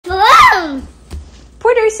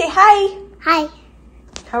say hi. Hi.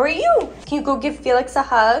 How are you? Can you go give Felix a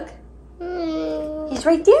hug? He's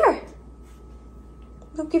right there.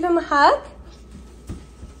 Go give him a hug.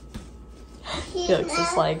 Felix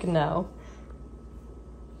is like, no.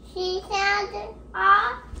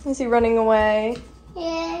 Is he running away?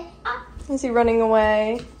 Yeah. Is he running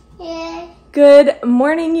away? Yeah. Good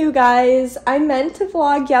morning, you guys. I meant to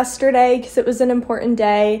vlog yesterday because it was an important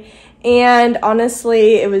day. And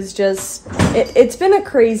honestly, it was just, it's been a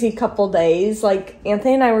crazy couple days. Like,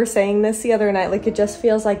 Anthony and I were saying this the other night. Like, it just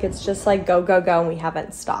feels like it's just like go, go, go, and we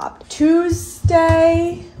haven't stopped.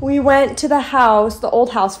 Tuesday, we went to the house, the old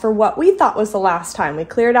house, for what we thought was the last time. We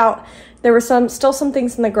cleared out, there were still some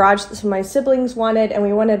things in the garage that some of my siblings wanted, and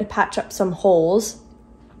we wanted to patch up some holes.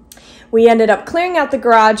 We ended up clearing out the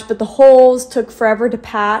garage, but the holes took forever to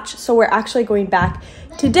patch, so we're actually going back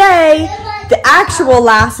today, the actual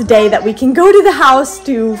last day that we can go to the house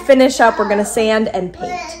to finish up. We're gonna sand and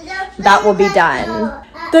paint. That will be done.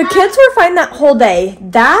 The kids were fine that whole day.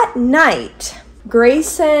 That night,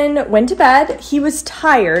 Grayson went to bed. He was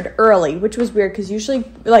tired early, which was weird because usually,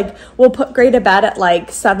 like, we'll put Gray to bed at like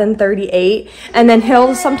 7:38, and then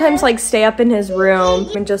he'll sometimes like stay up in his room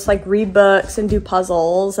and just like read books and do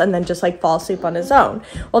puzzles and then just like fall asleep on his own.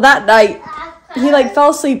 Well, that night he like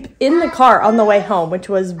fell asleep in the car on the way home, which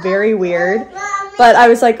was very weird. But I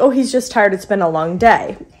was like, oh, he's just tired. It's been a long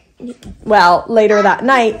day. Well, later that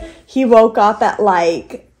night, he woke up at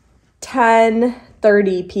like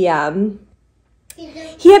 10:30 p.m.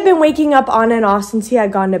 He had been waking up on and off since he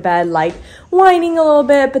had gone to bed, like whining a little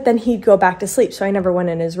bit, but then he'd go back to sleep, so I never went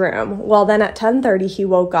in his room. Well, then at 10:30, he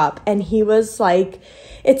woke up and he was like,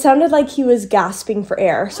 it sounded like he was gasping for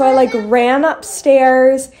air. So I like ran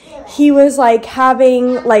upstairs. He was like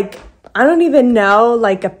having like, I don't even know,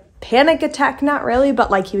 like a panic attack, not really,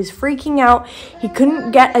 but like he was freaking out. He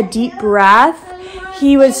couldn't get a deep breath.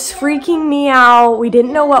 He was freaking me out. We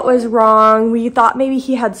didn't know what was wrong. We thought maybe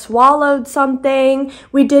he had swallowed something.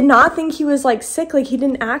 We did not think he was like sick. Like, he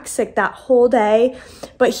didn't act sick that whole day,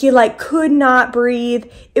 but he like could not breathe.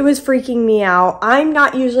 It was freaking me out. I'm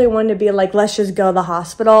not usually one to be like, let's just go to the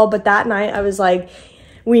hospital. But that night I was like,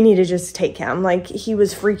 we need to just take him. Like, he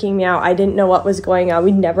was freaking me out. I didn't know what was going on.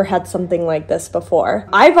 We'd never had something like this before.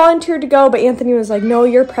 I volunteered to go, but Anthony was like, no,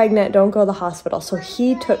 you're pregnant. Don't go to the hospital. So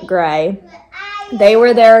he took Gray. They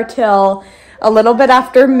were there till a little bit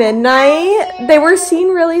after midnight. They were seen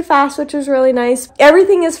really fast, which was really nice.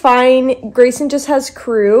 Everything is fine. Grayson just has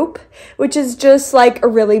croup, which is just like a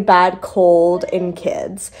really bad cold in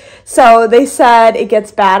kids. So they said it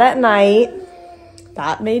gets bad at night.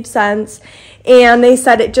 That made sense. And they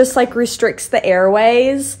said it just like restricts the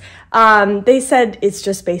airways. They said it's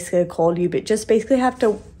just basically a cold. You just basically have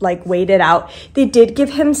to like wait it out. They did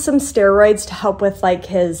give him some steroids to help with like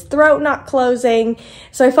his throat not closing.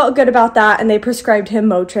 So I felt good about that. And they prescribed him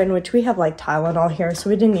Motrin, which we have like Tylenol here, so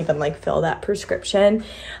we didn't even like fill that prescription.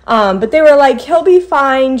 But they were like, he'll be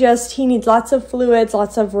fine. Just he needs lots of fluids,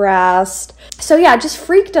 lots of rest. So yeah, just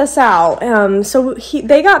freaked us out. So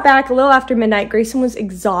they got back a little after midnight. Grayson was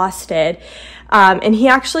exhausted. And he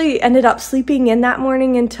actually ended up sleeping in that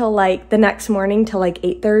morning until like the next morning till like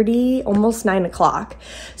 8:30, almost 9 o'clock.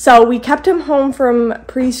 So we kept him home from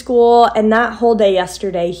preschool, and that whole day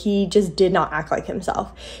yesterday, he just did not act like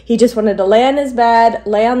himself. He just wanted to lay on his bed,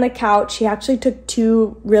 lay on the couch. He actually took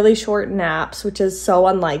 2 really short naps, which is so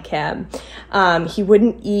unlike him. He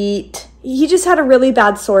wouldn't eat. He just had a really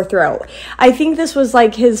bad sore throat. I think this was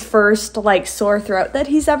like his first like sore throat that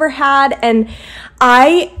he's ever had, and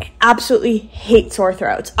I absolutely hate sore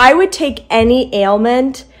throats. I would take any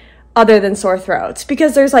ailment other than sore throats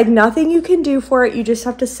because there's like nothing you can do for it. You just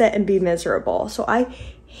have to sit and be miserable. So I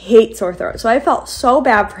hate sore throats. So I felt so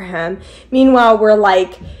bad for him. Meanwhile, we're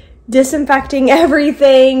like disinfecting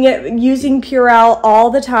everything, using Purell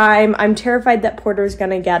all the time. I'm terrified that Porter's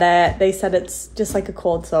gonna get it. They said it's just like a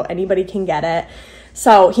cold, so anybody can get it.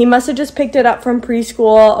 So he must have just picked it up from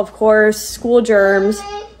preschool, of course, school germs.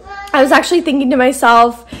 I was actually thinking to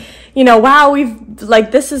myself, you know, wow,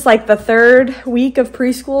 this is like the 3rd week of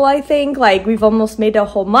preschool, I think. Like, we've almost made a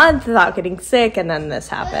whole month without getting sick, and then this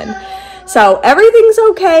happened. So everything's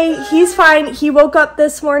okay. He's fine. He woke up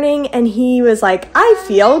this morning and he was like, I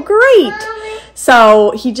feel great.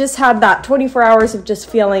 So he just had that 24 hours of just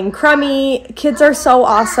feeling crummy. Kids are so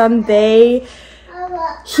awesome. They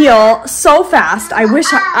heal so fast. I wish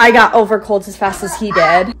I got over colds as fast as he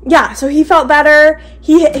did. Yeah, so he felt better.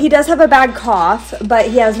 He does have a bad cough, but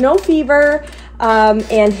he has no fever.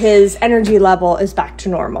 and his energy level is back to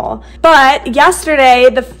normal. But yesterday,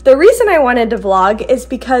 the reason I wanted to vlog is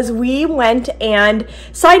because we went and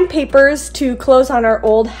signed papers to close on our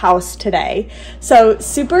old house today. So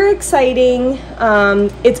super exciting.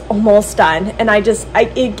 It's almost done, and I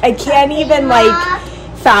can't even like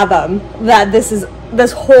fathom that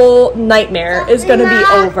this whole nightmare is gonna be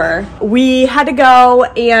over. We had to go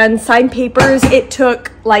and sign papers. It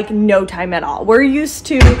took like no time at all.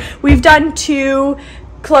 We've done 2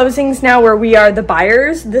 closings now where we are the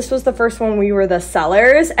buyers. This was the first one we were the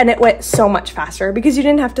sellers, and it went so much faster because you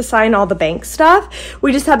didn't have to sign all the bank stuff.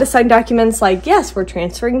 We just had to sign documents like, yes, we're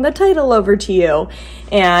transferring the title over to you,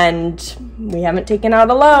 and we haven't taken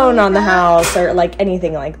out a loan on the house or like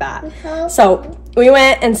anything like that. So we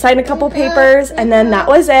went and signed a couple papers, and then that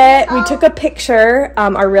was it. We took a picture,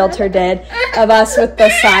 our realtor did, of us with the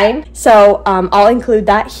sign. So I'll include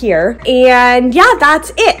that here. And yeah,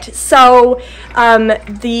 that's it. So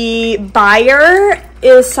the buyer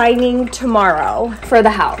is signing tomorrow for the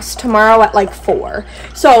house, tomorrow at like 4.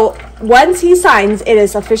 So once he signs, it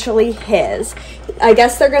is officially his. I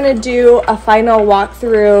guess they're gonna do a final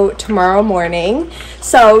walkthrough tomorrow morning.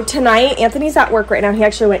 So tonight, Anthony's at work right now. He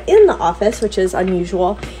actually went in the office, which is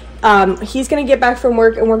unusual. He's gonna get back from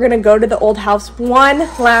work, and we're gonna go to the old house one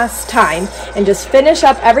last time and just finish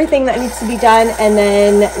up everything that needs to be done, and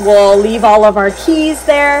then we'll leave all of our keys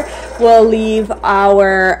there. We'll leave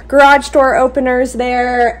our garage door openers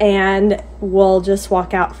there, and we'll just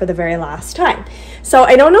walk out for the very last time. So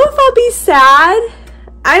I don't know if I'll be sad.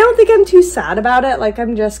 I don't think I'm too sad about it. Like,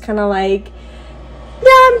 I'm just kind of like,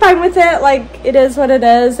 yeah, I'm fine with it. Like, it is what it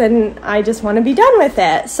is, and I just want to be done with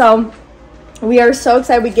it. So we are so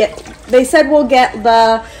excited. They said we'll get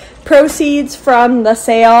the proceeds from the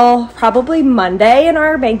sale probably Monday in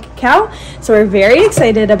our bank account. So we're very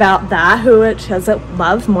excited about that. Who doesn't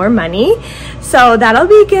love more money? So that'll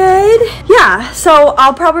be good. Yeah, so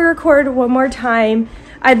I'll probably record one more time.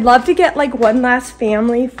 I'd love to get like one last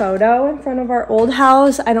family photo in front of our old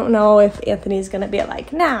house. I don't know if Anthony's gonna be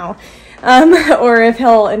like, now, or if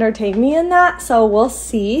he'll entertain me in that. So we'll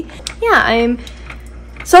see. Yeah, I'm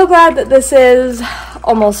so glad that this is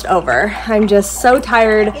almost over. I'm just so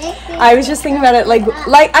tired. I was just thinking about it, like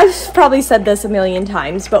I've probably said this a million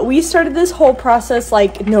times, but we started this whole process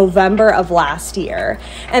like November of last year,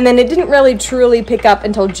 and then it didn't really truly pick up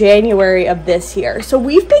until January of this year. So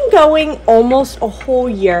we've been going almost a whole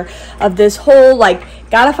year of this whole like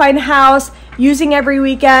gotta find a house, using every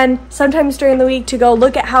weekend, sometimes during the week, to go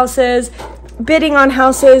look at houses, bidding on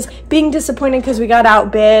houses, being disappointed because we got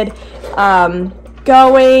outbid,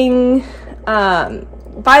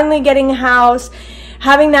 finally getting a house,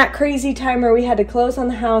 having that crazy time where we had to close on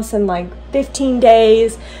the house in like 15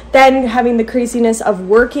 days, then having the craziness of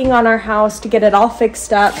working on our house to get it all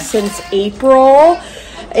fixed up since April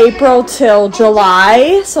till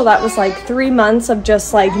July. So that was like 3 months of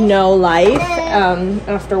just like no life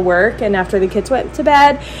after work and after the kids went to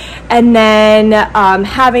bed, and then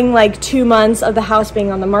having like 2 months of the house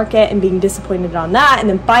being on the market and being disappointed on that, and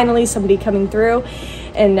then finally somebody coming through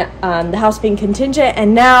and the house being contingent,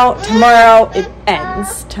 and now tomorrow it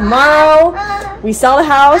ends. Tomorrow we sell the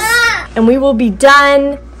house and we will be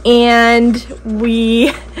done, and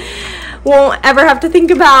we won't ever have to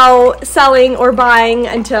think about selling or buying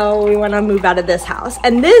until we want to move out of this house.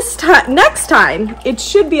 And next time it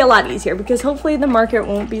should be a lot easier, because hopefully the market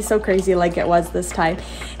won't be so crazy like it was this time,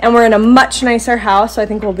 and we're in a much nicer house, so I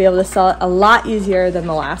think we'll be able to sell it a lot easier than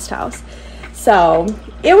the last house. So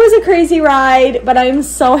it was a crazy ride, but I'm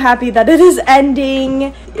so happy that it is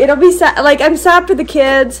ending. It'll be sad. Like, I'm sad for the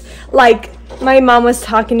kids. Like, my mom was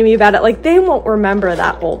talking to me about it. Like, they won't remember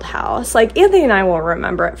that old house. Like, Anthony and I won't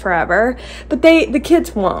remember it forever, but the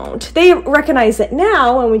kids won't. They recognize it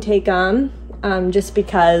now when we take them, just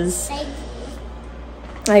because,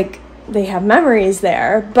 like, they have memories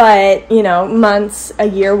there. But, you know, months, a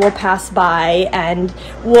year will pass by, and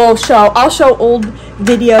I'll show old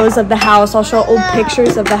videos of the house, I'll show old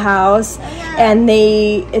pictures of the house, and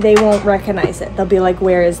they won't recognize it. They'll be like,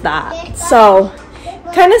 where is that? So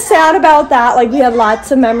kind of sad about that. Like, we had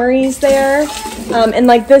lots of memories there, and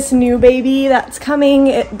like this new baby that's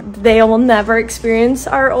coming, they will never experience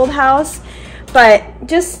our old house, but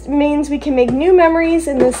just means we can make new memories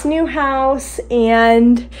in this new house,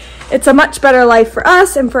 and it's a much better life for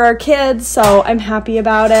us and for our kids, so I'm happy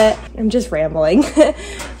about it. I'm just rambling.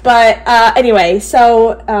 But anyway,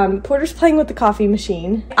 so Porter's playing with the coffee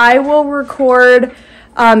machine. I will record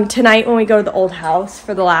tonight when we go to the old house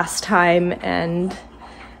for the last time, and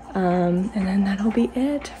then that'll be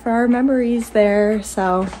it for our memories there.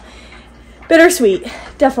 So bittersweet,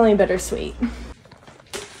 definitely bittersweet.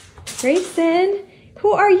 Grayson,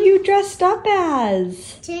 who are you dressed up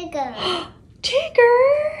as? Tigger.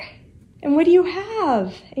 Tigger? And what do you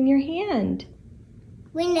have in your hand?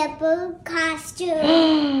 Winnie the Pooh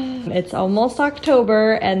costume. It's almost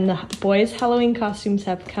October and the boys' Halloween costumes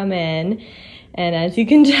have come in. And as you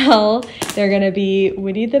can tell, they're gonna be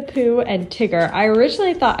Winnie the Pooh and Tigger. I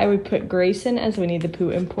originally thought I would put Grayson as Winnie the Pooh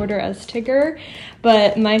and Porter as Tigger,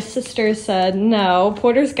 but my sister said, no,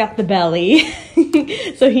 Porter's got the belly,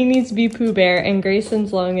 so he needs to be Pooh Bear, and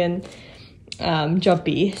Grayson's long and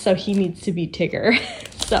jumpy, so he needs to be Tigger.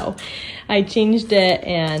 So I changed it,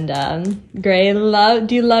 and Gray,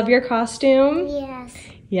 do you love your costume? Yes.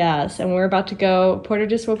 Yes, and we're about to go, Porter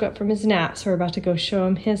just woke up from his nap, so we're about to go show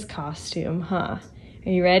him his costume, huh? Are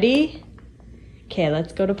you ready? Okay,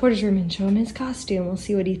 let's go to Porter's room and show him his costume. We'll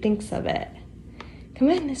see what he thinks of it. Come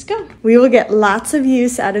on, let's go. We will get lots of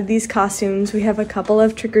use out of these costumes. We have a couple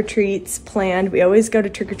of trick-or-treats planned. We always go to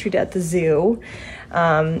trick-or-treat at the zoo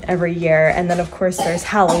every year. And then, of course, there's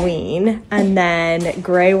Halloween. And then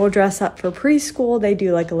Gray will dress up for preschool. They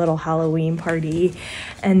do like a little Halloween party.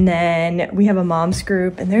 And then we have a mom's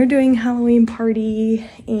group, and they're doing Halloween party.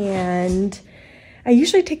 And I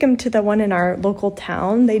usually take them to the one in our local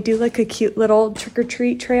town. They do like a cute little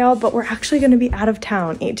trick-or-treat trail, but we're actually going to be out of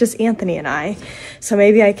town, just Anthony and I. So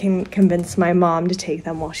maybe I can convince my mom to take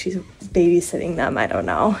them while she's babysitting them. I don't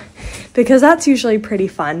know, because that's usually pretty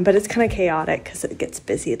fun, but it's kind of chaotic because it gets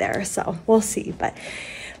busy there. So we'll see, but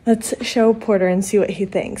let's show Porter and see what he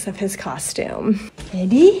thinks of his costume.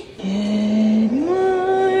 Ready? Good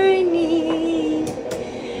morning.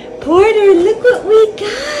 Porter, look what we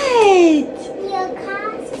got.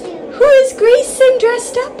 Who is Grayson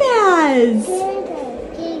dressed up as?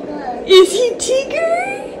 Tigger. Is he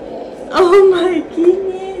Tigger? Oh my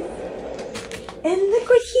goodness. And look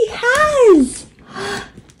what he has.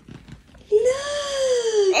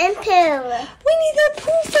 Look. And Pooh. Winnie the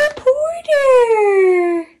Pooh for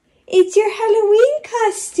Porter. It's your Halloween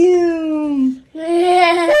costume. What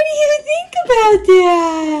do you think about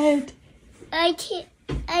that?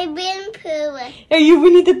 I've been Pooh. Are you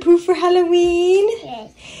Winnie the Pooh for Halloween?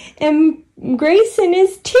 Yes. And Grayson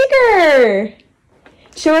is Tigger.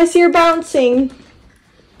 Show us your bouncing.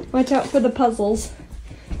 Watch out for the puzzles.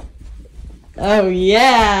 Oh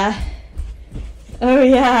yeah. Oh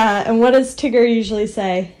yeah. And what does Tigger usually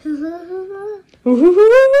say?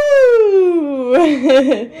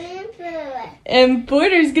 And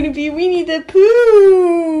Porter's gonna be Winnie the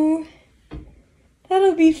Pooh.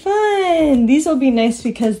 That'll be fun. These will be nice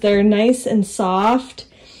because they're nice and soft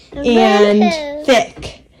and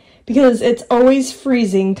thick. Because it's always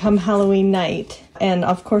freezing come Halloween night. And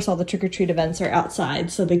of course all the trick-or-treat events are outside,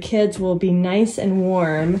 so the kids will be nice and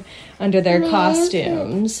warm under their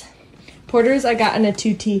costumes. Porter's I got in a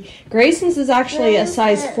 2T. Grayson's is actually a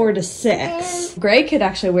size 4 to 6. Gray could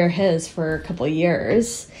actually wear his for a couple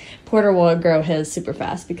years. Porter will grow his super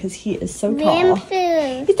fast because he is so tall. Is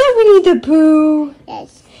that Winnie the Pooh?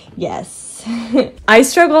 Yes. Yes. I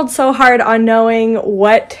struggled so hard on knowing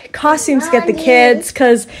what costumes to get the kids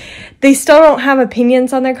because they still don't have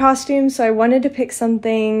opinions on their costumes, so I wanted to pick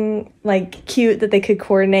something like cute that they could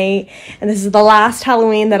coordinate. And this is the last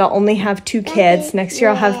Halloween that I'll only have 2 kids. Next year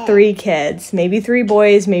I'll have 3 kids, maybe 3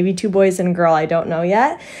 boys, maybe 2 boys and a girl. I don't know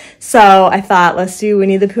yet. So I thought, let's do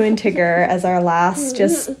Winnie the Pooh and Tigger as our last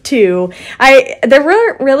just 2.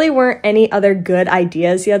 There really weren't any other good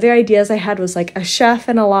ideas. The other ideas I had was like a chef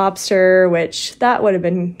and a lobster, which that would have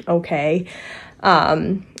been okay.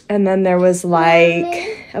 And then there was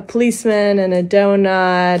like a policeman and a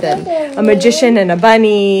donut and a magician and a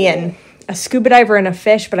bunny and a scuba diver and a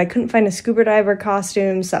fish, but I couldn't find a scuba diver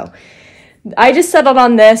costume, so I just settled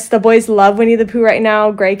on this. The boys love Winnie the Pooh right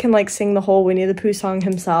now. Gray can like sing the whole Winnie the Pooh song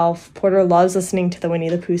himself. Porter loves listening to the Winnie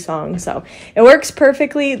the Pooh song, so it works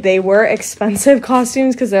perfectly. They were expensive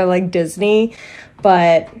costumes because they're like Disney,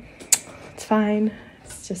 but it's fine.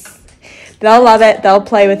 It's just... they'll love it. They'll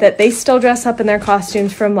play with it. They still dress up in their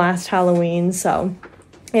costumes from last Halloween, so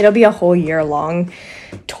it'll be a whole year-long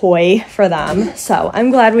toy for them. So I'm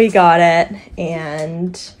glad we got it,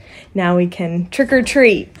 and now we can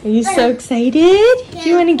trick-or-treat. Are you so excited? Do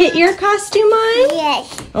you want to get your costume on?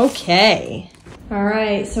 Yes. Okay. All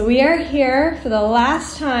right, so we are here for the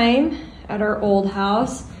last time at our old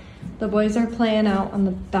house. The boys are playing out on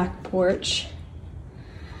the back porch.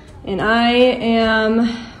 And I am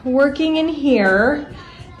working in here.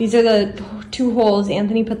 These are the 2 holes.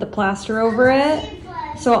 Anthony put the plaster over it.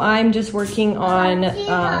 So I'm just working on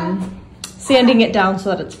sanding it down so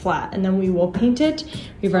that it's flat. And then we will paint it.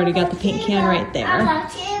 We've already got the paint can right there.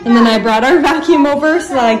 And then I brought our vacuum over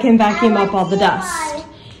so that I can vacuum up all the dust.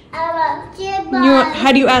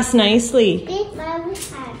 How do you ask nicely? Big bar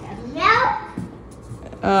has a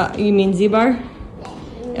milk. You mean Z-bar?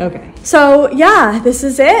 Okay. So yeah, this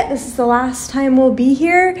is it. This is the last time we'll be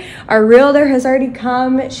here. Our realtor has already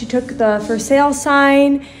come. She took the for sale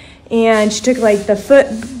sign and she took like the foot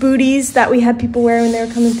booties that we had people wear when they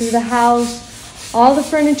were coming through the house. All the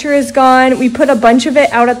furniture is gone. We put a bunch of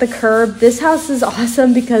it out at the curb. This house is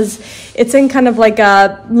awesome because it's in kind of like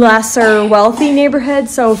a lesser wealthy neighborhood.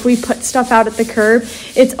 So if we put stuff out at the curb,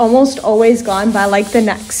 it's almost always gone by like the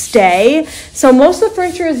next day. So most of the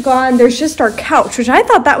furniture is gone. There's just our couch, which I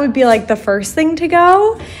thought that would be like the first thing to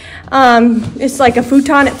go. It's like a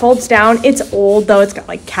futon, it folds down. It's old though, it's got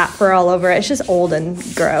like cat fur all over it. It's just old and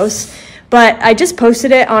gross. But I just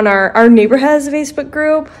posted it on our neighborhood has a Facebook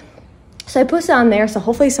group. So I posted it on there, so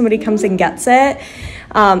hopefully somebody comes and gets it.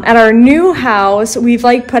 At our new house, we've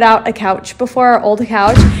like put out a couch before, our old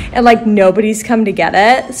couch, and like nobody's come to get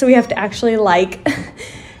it. So we have to actually like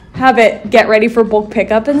have it get ready for bulk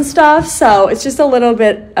pickup and stuff. So it's just a little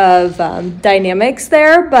bit of dynamics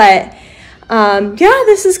there, but yeah,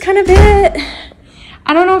 this is kind of it.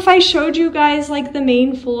 I don't know if I showed you guys like the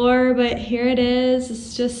main floor, but here it is.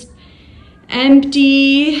 It's just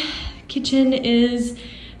empty. Kitchen is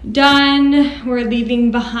done. We're leaving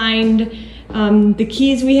behind the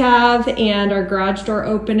keys we have and our garage door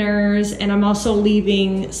openers, and I'm also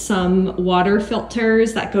leaving some water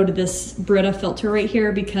filters that go to this Brita filter right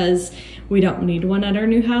here because we don't need one at our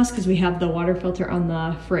new house because we have the water filter on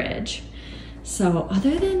the fridge. So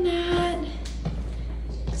other than that,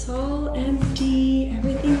 it's all empty.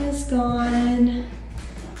 Everything is gone.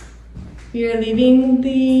 We are leaving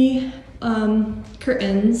the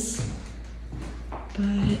curtains,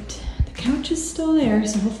 but the couch is still there,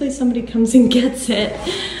 so hopefully somebody comes and gets it.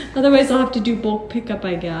 Otherwise I'll have to do bulk pickup,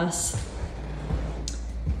 I guess.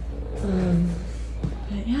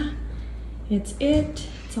 But yeah,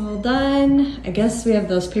 it's all done. I guess we have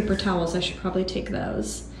those paper towels. I should probably take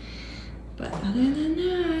those. But other than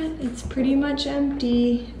that, it's pretty much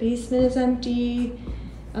empty. Basement is empty.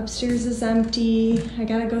 Upstairs is empty. I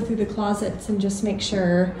gotta go through the closets and just make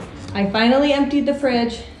sure. I finally emptied the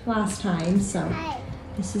fridge last time, so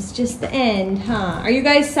this is just the end, huh? Are you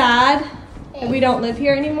guys sad that we don't live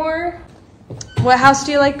here anymore? What house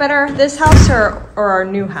do you like better? This house or our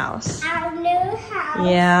new house? Our new house.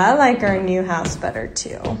 Yeah, I like our new house better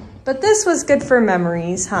too. But this was good for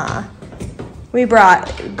memories, huh? We brought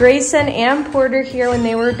Grayson and Porter here when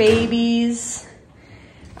they were babies.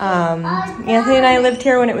 Anthony and I lived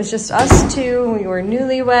here when it was just us two. We were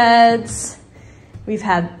newlyweds. We've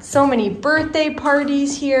had so many birthday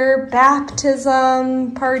parties here,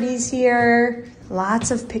 baptism parties here,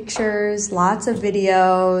 lots of pictures, lots of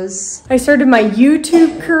videos. I started my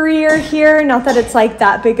YouTube career here. Not that it's like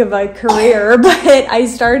that big of a career, but I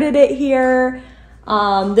started it here.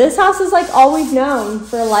 This house is like all we've known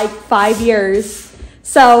for like 5 years.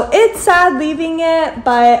 So it's sad leaving it,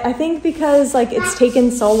 but I think because like it's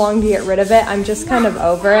taken so long to get rid of it, I'm just kind of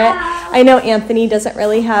over it. I know Anthony doesn't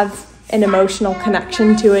really have an emotional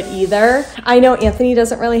connection to it either. I know Anthony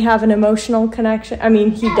doesn't really have an emotional connection. I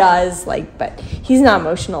mean, he does, like, but he's not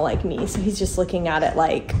emotional like me. So he's just looking at it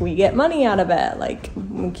like we get money out of it. Like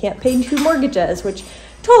we can't pay 2 mortgages, which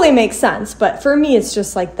totally makes sense. But for me, it's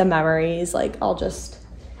just like the memories. Like I'll just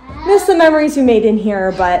miss the memories we made in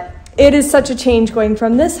here, but it is such a change going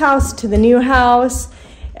from this house to the new house.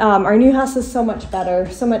 Our new house is so much better,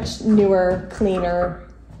 so much newer, cleaner,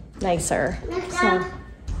 nicer. So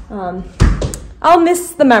I'll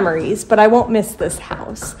miss the memories, but I won't miss this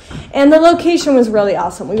house. And the location was really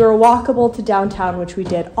awesome. We were walkable to downtown, which we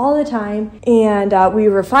did all the time. And we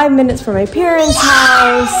were 5 minutes from my parents'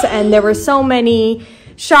 house, and there were so many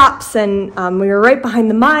shops, and we were right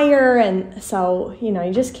behind the Meijer, and so, you know,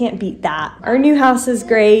 you just can't beat that. Our new house is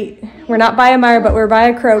great. We're not by a Meijer, but we're by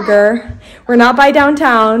a Kroger. We're not by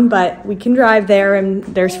downtown, but we can drive there, and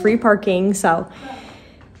there's free parking, so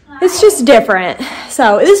it's just different.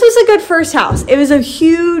 So this was a good first house. It was a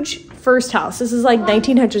huge first house. This is like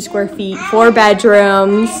 1,900 square feet, 4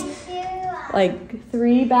 bedrooms, like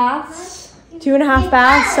 3 baths, 2.5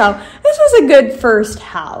 baths. So this was a good first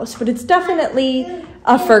house, but it's definitely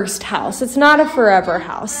a first house. It's not a forever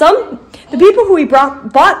house. The people who we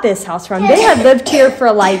bought this house from, they had lived here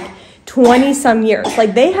for like 20 some years.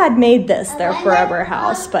 Like they had made this their forever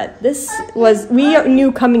house, but this was, we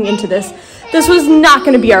knew coming into this was not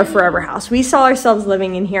going to be our forever house. We saw ourselves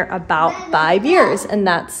living in here about 5 years, and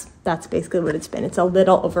that's basically what it's been. It's a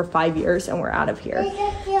little over 5 years and we're out of here.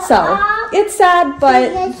 So it's sad,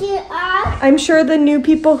 but I'm sure the new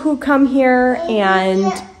people who come here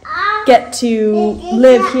and get to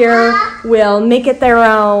live here will make it their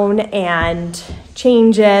own and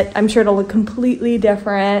change it. I'm sure it'll look completely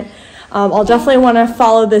different. I'll definitely want to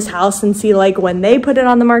follow this house and see like when they put it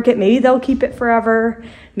on the market, maybe they'll keep it forever.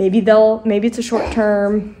 Maybe it's a short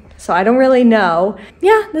term. So I don't really know.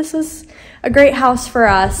 Yeah, this was a great house for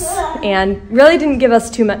us and really didn't give us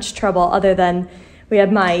too much trouble other than we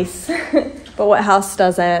had mice, but what house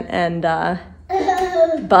doesn't, and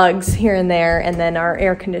bugs here and there, and then our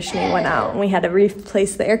air conditioning went out and we had to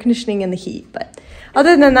replace the air conditioning and the heat. But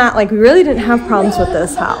other than that, like we really didn't have problems with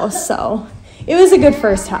this house. So it was a good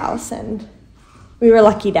first house and we were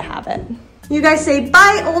lucky to have it. You guys say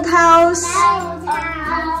bye, old house. Bye, old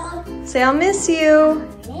house. Say I'll miss you.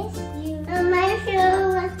 I miss you. I miss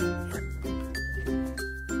you.